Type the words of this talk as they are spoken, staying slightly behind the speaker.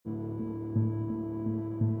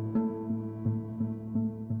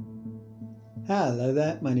Hello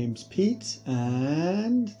there, my name's Pete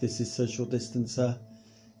and this is Social Distancer.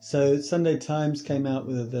 So Sunday Times came out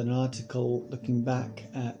with an article looking back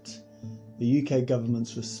at the UK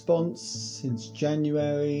government's response since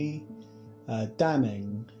January,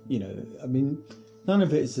 damning, none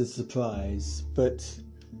of it is a surprise, but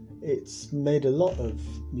it's made a lot of,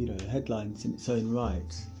 headlines in its own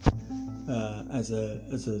right as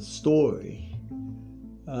a story.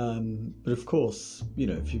 But of course,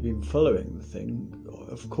 if you've been following the thing,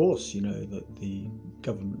 of course you know that the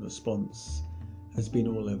government response has been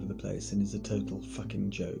all over the place and is a total fucking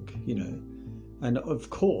joke, and of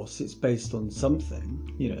course it's based on something,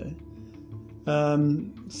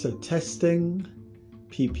 so testing,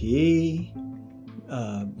 PPE,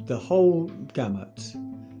 the whole gamut.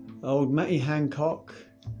 Old Matty Hancock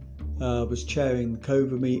was chairing the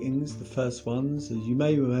COBRA meetings, the first ones. As you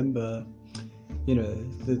may remember,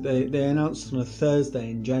 they announced on a Thursday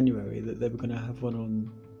in January that they were going to have one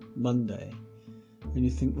on Monday. And you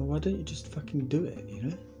think, well, why don't you just fucking do it,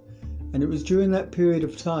 And it was during that period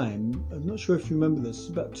of time, I'm not sure if you remember this,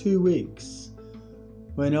 about 2 weeks,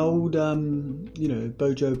 when old,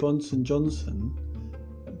 Bojo Johnson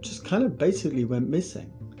just kind of basically went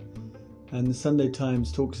missing. And the Sunday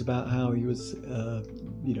Times talks about how he was,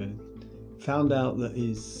 found out that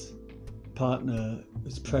his partner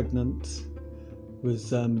was pregnant,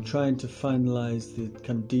 was trying to finalise the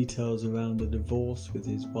kind of details around a divorce with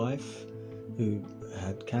his wife, who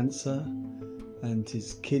had cancer, and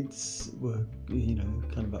his kids were,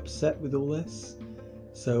 kind of upset with all this.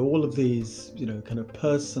 So all of these, kind of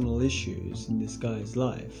personal issues in this guy's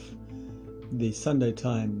life, the Sunday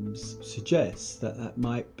Times suggests that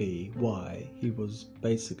might be why he was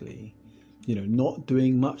basically, not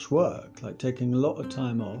doing much work, like taking a lot of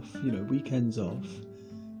time off, weekends off,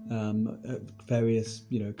 at various,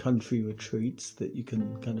 country retreats that you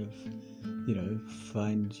can kind of,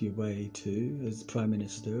 find your way to as Prime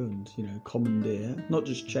Minister and, commandeer, not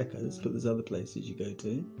just Chequers, but there's other places you go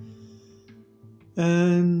to.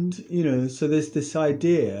 And, so there's this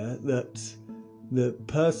idea that the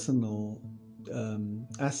personal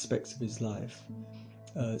aspects of his life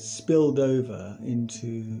spilled over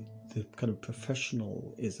into the kind of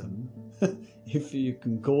professionalism, if you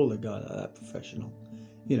can call a guy like that professional,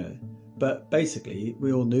 But basically,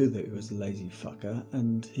 we all knew that he was a lazy fucker,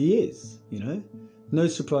 and he is, No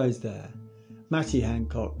surprise there. Matty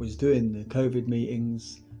Hancock was doing the COVID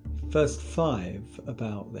meetings, first 5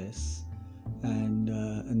 about this, and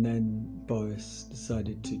then Boris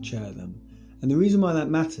decided to chair them. And the reason why that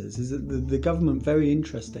matters is that the government, very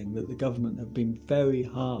interesting that the government have been very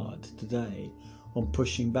hard today on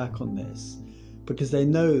pushing back on this, because they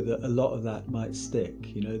know that a lot of that might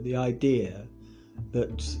stick, the idea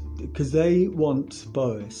that, because they want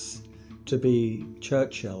Boris to be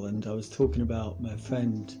Churchill. And I was talking about my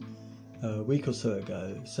friend a week or so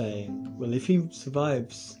ago saying, well, if he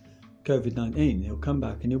survives COVID-19, he'll come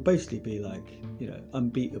back and he'll basically be like,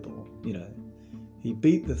 unbeatable, He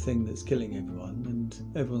beat the thing that's killing everyone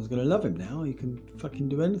and everyone's going to love him now. He can fucking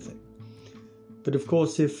do anything. But of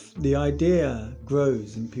course, if the idea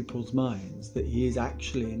grows in people's minds that he is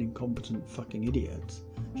actually an incompetent fucking idiot,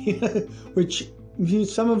 which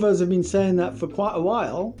some of us have been saying that for quite a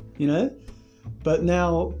while, but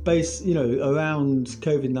now based, around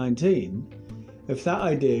COVID-19, if that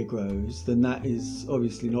idea grows, then that is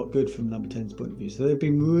obviously not good from Number 10's point of view. So they've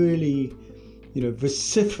been really,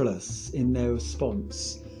 vociferous in their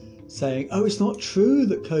response, saying, oh, it's not true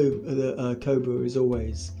that COBRA is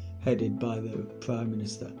always headed by the Prime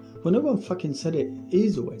Minister. Well, no one fucking said it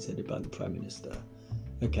is always headed by the Prime Minister,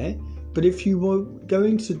 okay? But if you were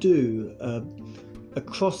going to do a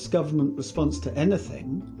cross-government response to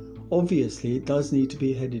anything, obviously it does need to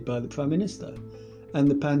be headed by the Prime Minister. And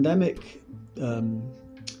the pandemic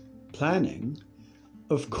planning,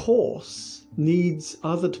 of course, needs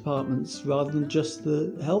other departments rather than just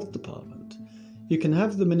the health department. You can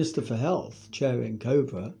have the Minister for Health chairing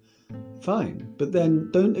COBRA, fine, but then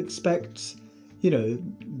don't expect,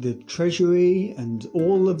 the Treasury and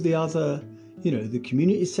all of the other, the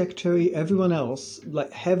Community Secretary, everyone else,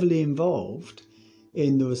 like heavily involved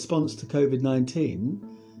in the response to COVID-19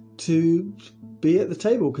 to be at the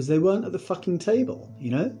table, because they weren't at the fucking table,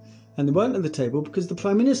 and they weren't at the table because the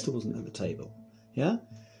Prime Minister wasn't at the table, yeah?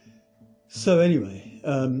 So anyway,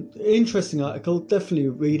 interesting article, definitely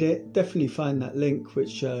read it, definitely find that link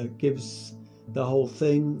which gives the whole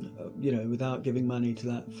thing, without giving money to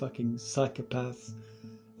that fucking psychopath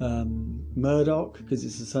Murdoch, because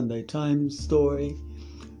it's a Sunday Times story.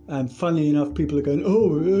 And funnily enough, people are going,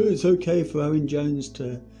 oh, it's okay for Owen Jones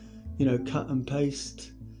to, cut and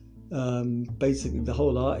paste basically the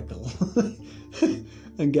whole article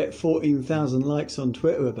and get 14,000 likes on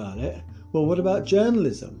Twitter about it. Well, what about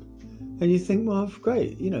journalism? And you think, well,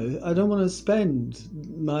 great, I don't want to spend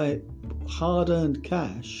my hard-earned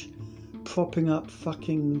cash propping up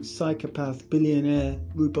fucking psychopath billionaire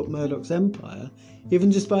Rupert Murdoch's empire,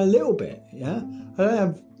 even just by a little bit, yeah? I don't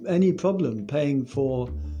have any problem paying for,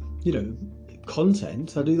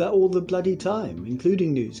 content. I do that all the bloody time,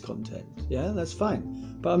 including news content, yeah? That's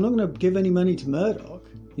fine. But I'm not going to give any money to Murdoch,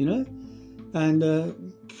 And,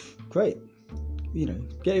 great,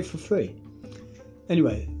 get it for free.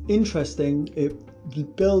 Anyway, interesting. It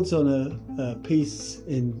builds on a piece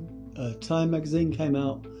in Time magazine, came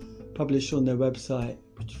out, published on their website,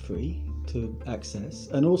 which is free to access.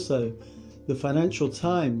 And also, the Financial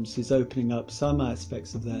Times is opening up some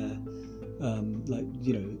aspects of their,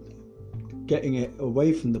 getting it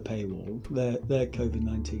away from the paywall, their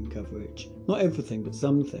COVID-19 coverage. Not everything, but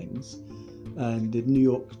some things. And the New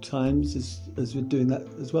York Times is doing that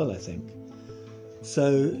as well, I think.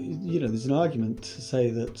 So, there's an argument to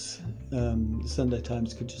say that the Sunday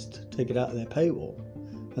Times could just take it out of their paywall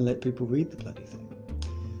and let people read the bloody thing.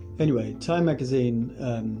 Anyway, Time magazine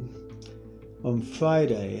on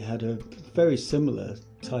Friday had a very similar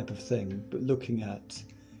type of thing, but looking at,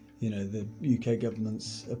 the UK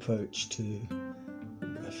government's approach to,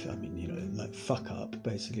 fuck up,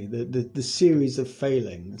 basically, the series of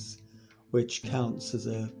failings which counts as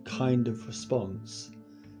a kind of response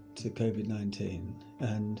to COVID-19.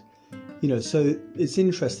 And, so it's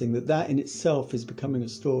interesting that in itself is becoming a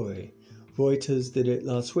story. Reuters did it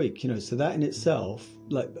last week, so that in itself,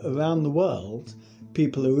 like around the world,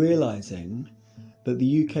 people are realising that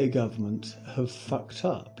the UK government have fucked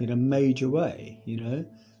up in a major way,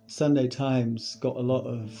 Sunday Times got a lot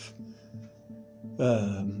of,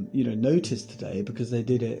 notice today because they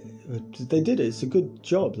did it. It's a good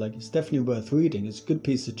job. Like, it's definitely worth reading. It's a good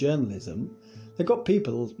piece of journalism. They got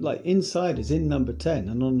people like insiders in Number 10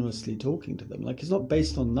 anonymously talking to them. Like, it's not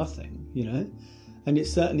based on nothing, and it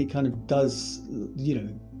certainly kind of does,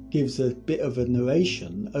 gives a bit of a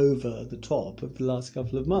narration over the top of the last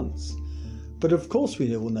couple of months. But of course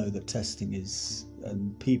we all know that testing is,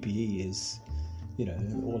 and PPE is,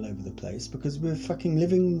 all over the place, because we're fucking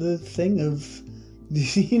living the thing of,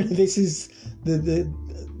 this is the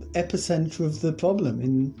epicenter of the problem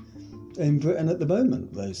in Britain at the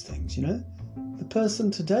moment, those things, The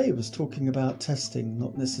person today was talking about testing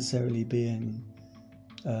not necessarily being,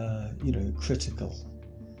 critical.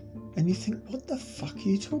 And you think, what the fuck are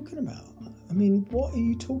you talking about? I mean, what are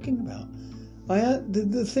you talking about?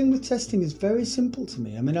 The thing with testing is very simple to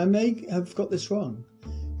me. I mean, I may have got this wrong,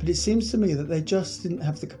 but it seems to me that they just didn't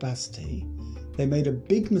have the capacity. They made a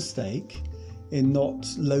big mistake in not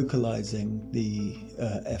localizing the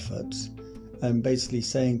effort and basically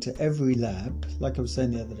saying to every lab, like I was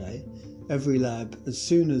saying the other day, every lab, as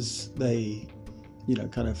soon as they,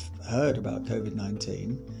 kind of heard about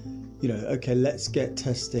COVID-19, okay, let's get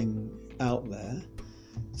testing out there.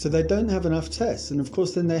 So they don't have enough tests. And of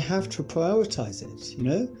course, then they have to prioritize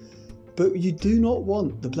it, But you do not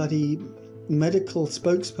want the bloody medical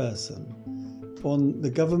spokesperson on the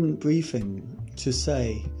government briefing to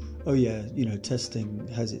say, oh yeah, testing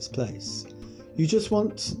has its place. You just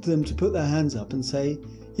want them to put their hands up and say,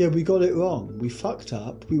 yeah, we got it wrong. We fucked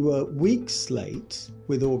up. We were weeks late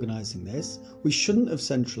with organising this. We shouldn't have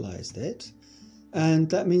centralised it. And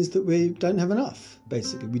that means that we don't have enough,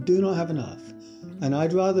 basically. We do not have enough. And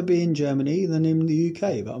I'd rather be in Germany than in the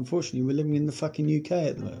UK. But unfortunately, we're living in the fucking UK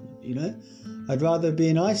at the moment, I'd rather be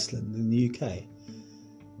in Iceland than the UK.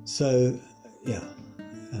 So, yeah.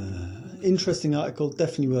 Interesting article,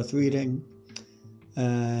 definitely worth reading.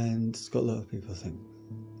 And it's got a lot of people, I think.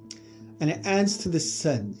 And it adds to this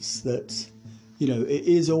sense that, it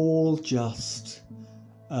is all just,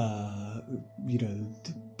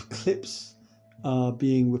 clips are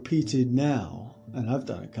being repeated now, and I've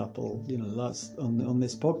done a couple, last on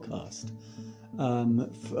this podcast,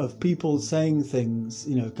 of people saying things,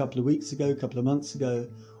 a couple of weeks ago, a couple of months ago,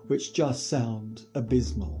 which just sound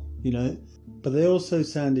abysmal, But they also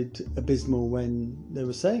sounded abysmal when they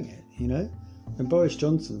were saying it, And Boris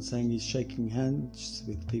Johnson saying he's shaking hands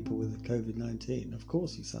with people with COVID-19. Of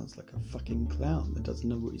course he sounds like a fucking clown that doesn't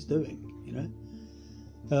know what he's doing,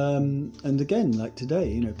 And again, like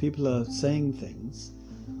today, people are saying things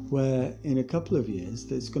where in a couple of years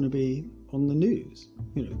there's going to be on the news.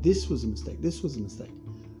 This was a mistake, this was a mistake.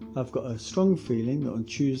 I've got a strong feeling that on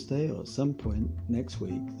Tuesday or at some point next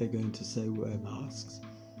week they're going to say wear masks.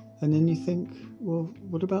 And then you think, well,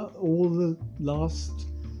 what about all the last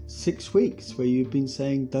 6 weeks where you've been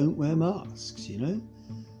saying don't wear masks,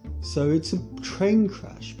 So it's a train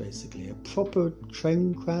crash, basically, a proper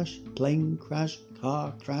train crash, plane crash,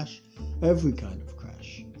 car crash, every kind of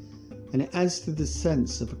crash. And it adds to the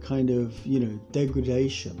sense of a kind of,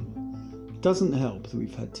 degradation. It doesn't help that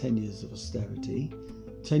we've had 10 years of austerity.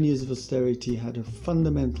 10 years of austerity had a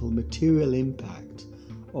fundamental material impact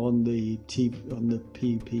on the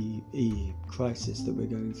PPE crisis that we're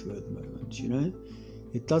going through at the moment,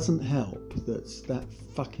 It doesn't help that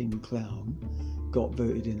fucking clown got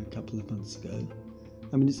voted in a couple of months ago.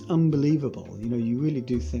 I mean, it's unbelievable. You really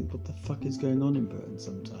do think, what the fuck is going on in Britain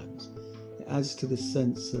sometimes? It adds to the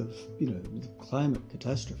sense of, the climate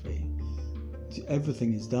catastrophe.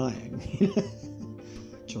 Everything is dying.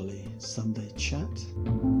 Jolly Sunday chat.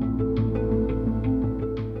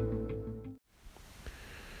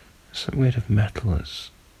 Something made of metal as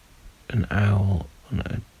an owl on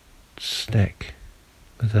a stick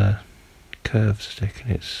with a curved stick,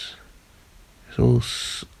 and it's all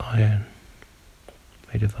iron,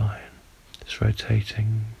 made of iron. It's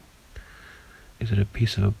rotating. Is it a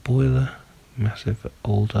piece of a boiler? Massive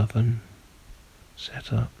old oven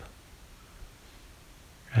set up.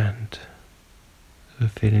 And I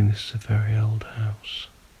have a feeling this is a very old house.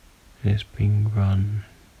 And it's being run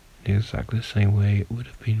in exactly the same way it would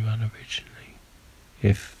have been run originally,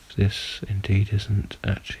 if this indeed isn't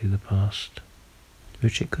actually the past,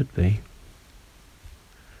 which it could be.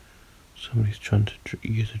 Somebody's trying to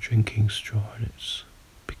use a drinking straw, and it's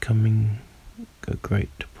becoming a great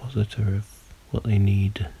depositor of what they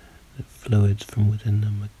need. The fluids from within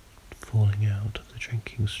them are falling out of the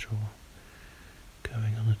drinking straw,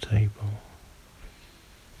 going on the table.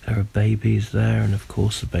 There are babies there, and of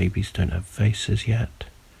course the babies don't have faces yet.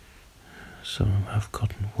 Some of them have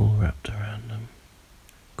cotton wool wrapped around them,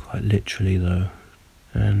 quite literally though,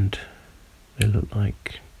 and they look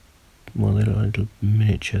like little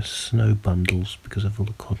miniature snow bundles because of all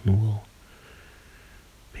the cotton wool.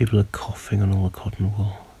 People are coughing on all the cotton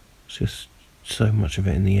wool. It's just so much of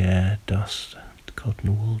it in the air, dust, the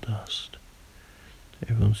cotton wool dust.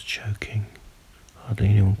 Everyone's choking. Hardly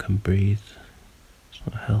anyone can breathe. It's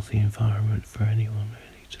not a healthy environment for anyone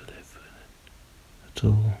really to live with at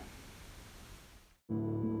all.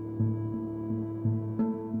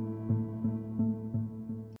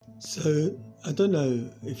 So, I don't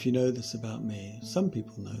know if you know this about me. Some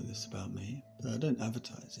people know this about me, but I don't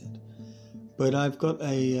advertise it. But I've got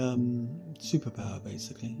a superpower,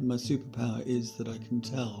 basically. My superpower is that I can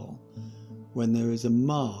tell when there is a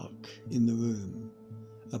Mark in the room,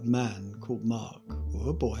 a man called Mark, or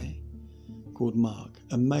a boy called Mark,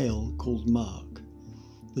 a male called Mark.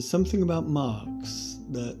 There's something about Marks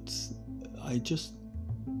that I just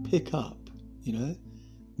pick up,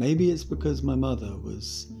 Maybe it's because my mother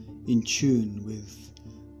was in tune with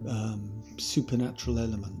supernatural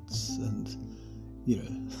elements, and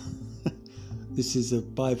this is a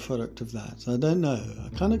byproduct of that. I don't know. I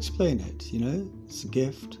can't explain it. It's a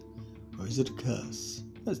gift, or is it a curse?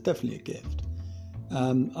 That's definitely a gift.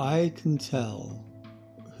 I can tell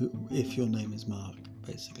if your name is Mark.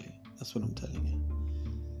 Basically, that's what I'm telling you.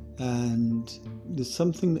 And there's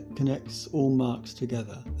something that connects all Marks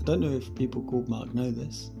together. I don't know if people called Mark know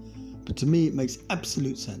this, but to me it makes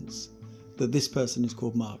absolute sense that this person is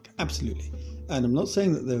called Mark. Absolutely. And I'm not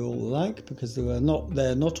saying that they're all alike, because they're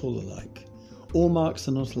not all alike. All Marks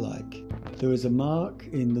are not alike. There is a Mark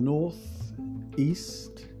in the north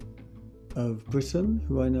east of Britain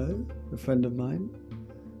who I know, a friend of mine,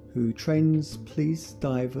 who trains police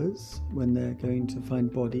divers when they're going to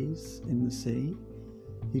find bodies in the sea.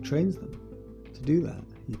 He trains them to do that.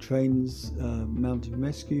 He trains mountain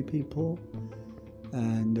rescue people,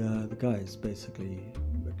 and the guy is basically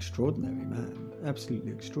extraordinary man,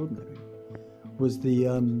 absolutely extraordinary. Was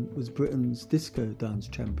Britain's disco dance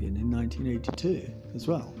champion in 1982 as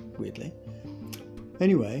well, weirdly.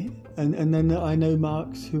 Anyway, and then I know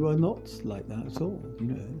Marks who are not like that at all,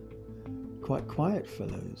 quite quiet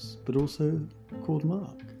fellows, but also called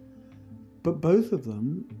Mark. But both of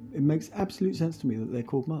them, it makes absolute sense to me that they're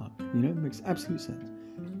called Mark. It makes absolute sense.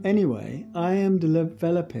 Anyway, I am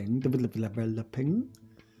developing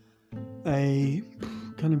a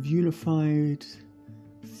kind of unified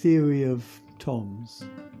theory of Toms.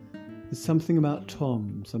 There's something about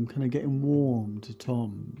Toms. I'm kind of getting warm to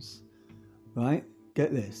Toms. Right?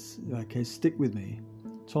 Get this. Okay, stick with me.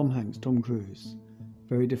 Tom Hanks, Tom Cruise.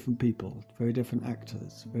 Very different people, very different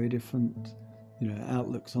actors, very different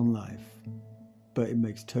outlooks on life, but it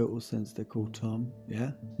makes total sense they're called Tom. Yeah,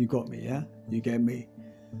 you got me. Yeah, you get me.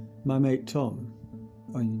 My mate Tom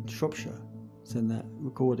in Shropshire sent that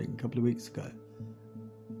recording a couple of weeks ago.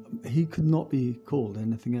 He could not be called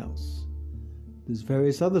anything else. There's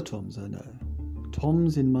various other Toms I know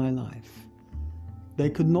Toms in my life. They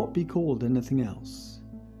could not be called anything else.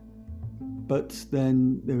 But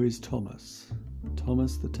then there is Thomas.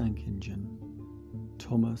 Thomas the tank engine.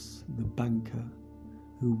 Thomas the banker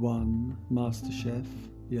who won MasterChef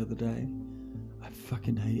the other day. I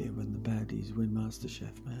fucking hate it when the baddies win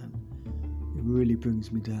MasterChef, man. It really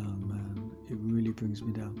brings me down, man. It really brings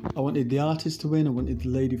me down. I wanted the artist to win. I wanted the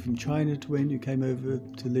lady from China to win who came over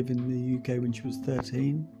to live in the UK when she was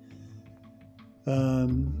 13.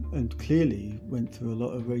 And clearly went through a lot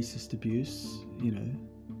of racist abuse, you know.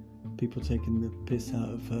 People taking the piss out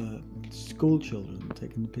of her school children,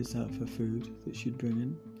 taking the piss out of her food that she'd bring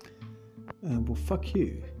in. Well, fuck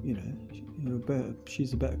you, you know.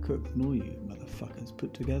 She's a better cook than all you motherfuckers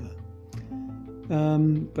put together.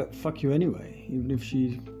 But fuck you anyway, even if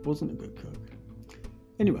she wasn't a good cook.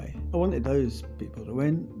 Anyway, I wanted those people to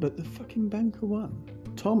win, but the fucking banker won.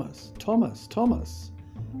 Thomas.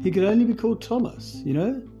 He could only be called Thomas, you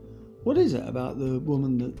know? What is it about the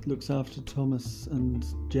woman that looks after Thomas and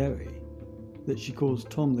Jerry that she calls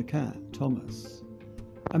Tom the cat Thomas?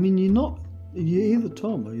 I mean, you're either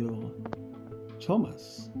Tom or you're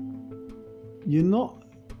Thomas. You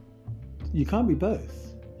can't be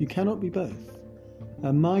both. You cannot be both.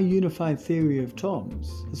 And my unified theory of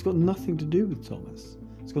Toms has got nothing to do with Thomas.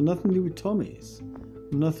 It's got nothing to do with Tommies.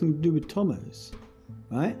 Nothing to do with Tomos.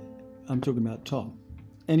 Right? I'm talking about Tom.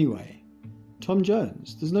 Anyway, Tom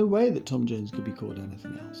Jones. There's no way that Tom Jones could be called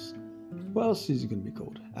anything else. What else is he going to be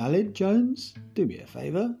called? Aled Jones? Do me a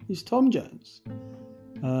favour. He's Tom Jones.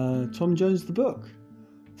 Tom Jones the book.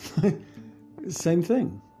 Same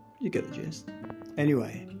thing. You get the gist.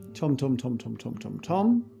 Anyway, Tom.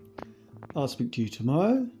 I'll speak to you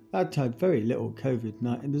tomorrow. I'd had very little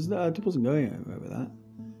COVID-19. I wasn't going anywhere with that.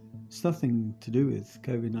 It's nothing to do with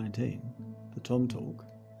COVID-19. The Tom talk.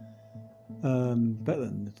 Better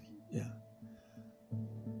than, yeah.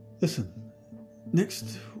 Listen,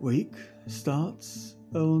 next week starts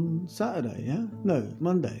on Saturday, yeah? No,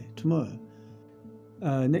 Monday, tomorrow.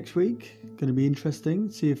 Next week, going to be interesting.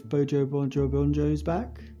 See if Bojo Bonjo's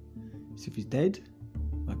back. See if he's dead.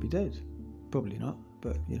 Might be dead. Probably not,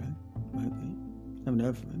 but, you know, might be. Haven't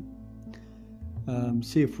heard from him.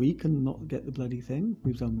 See if we can not get the bloody thing.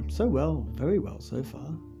 We've done so well, very well so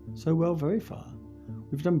far. So well, very far.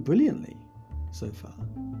 We've done brilliantly so far.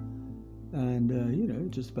 And, you know,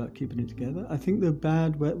 just about keeping it together. I think the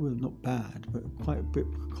bad weather, well, not bad, but quite a bit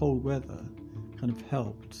cold weather kind of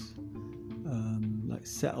helped, like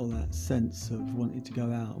settle that sense of wanting to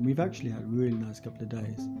go out. And we've actually had a really nice couple of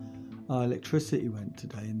days. Our electricity went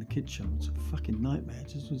today in the kitchen. It was a fucking nightmare,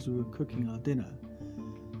 just as we were cooking our dinner.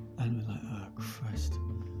 And we're like, oh, Christ.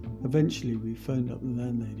 Eventually, we phoned up the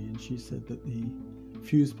landlady and she said that the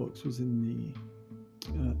fuse box was in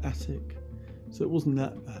the attic. So it wasn't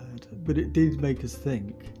that bad. But it did make us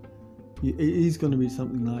think, it is going to be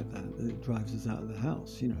something like that drives us out of the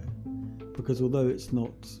house, you know. Because although it's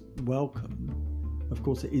not welcome, of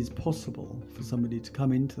course it is possible for somebody to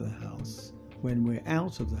come into the house when we're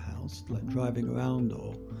out of the house, like driving around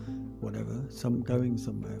or whatever, going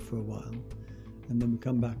somewhere for a while, and then we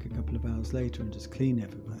come back a couple of hours later and just clean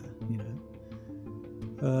everywhere, you know.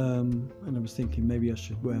 And I was thinking maybe I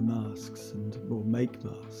should wear masks or make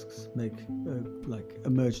masks, make like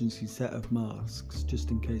emergency set of masks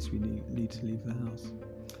just in case we need to leave the house.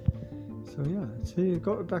 So yeah, so you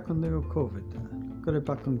got it back on the COVID. Got it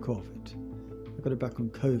back on COVID. I got it back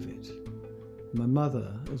on COVID. My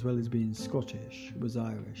mother, as well as being Scottish, was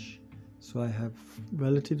Irish. So I have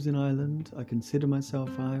relatives in Ireland. I consider myself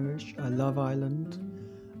Irish. I love Ireland.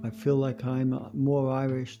 I feel like I'm more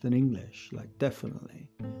Irish than English, like definitely.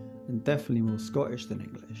 And definitely more Scottish than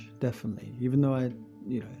English, definitely. Even though I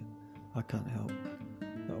can't help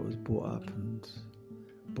that I was brought up and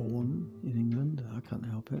born in England. I can't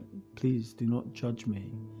help it. Please do not judge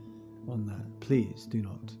me on that. Please do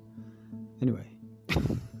not. Anyway.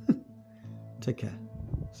 Take care.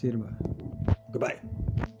 See you tomorrow. Goodbye.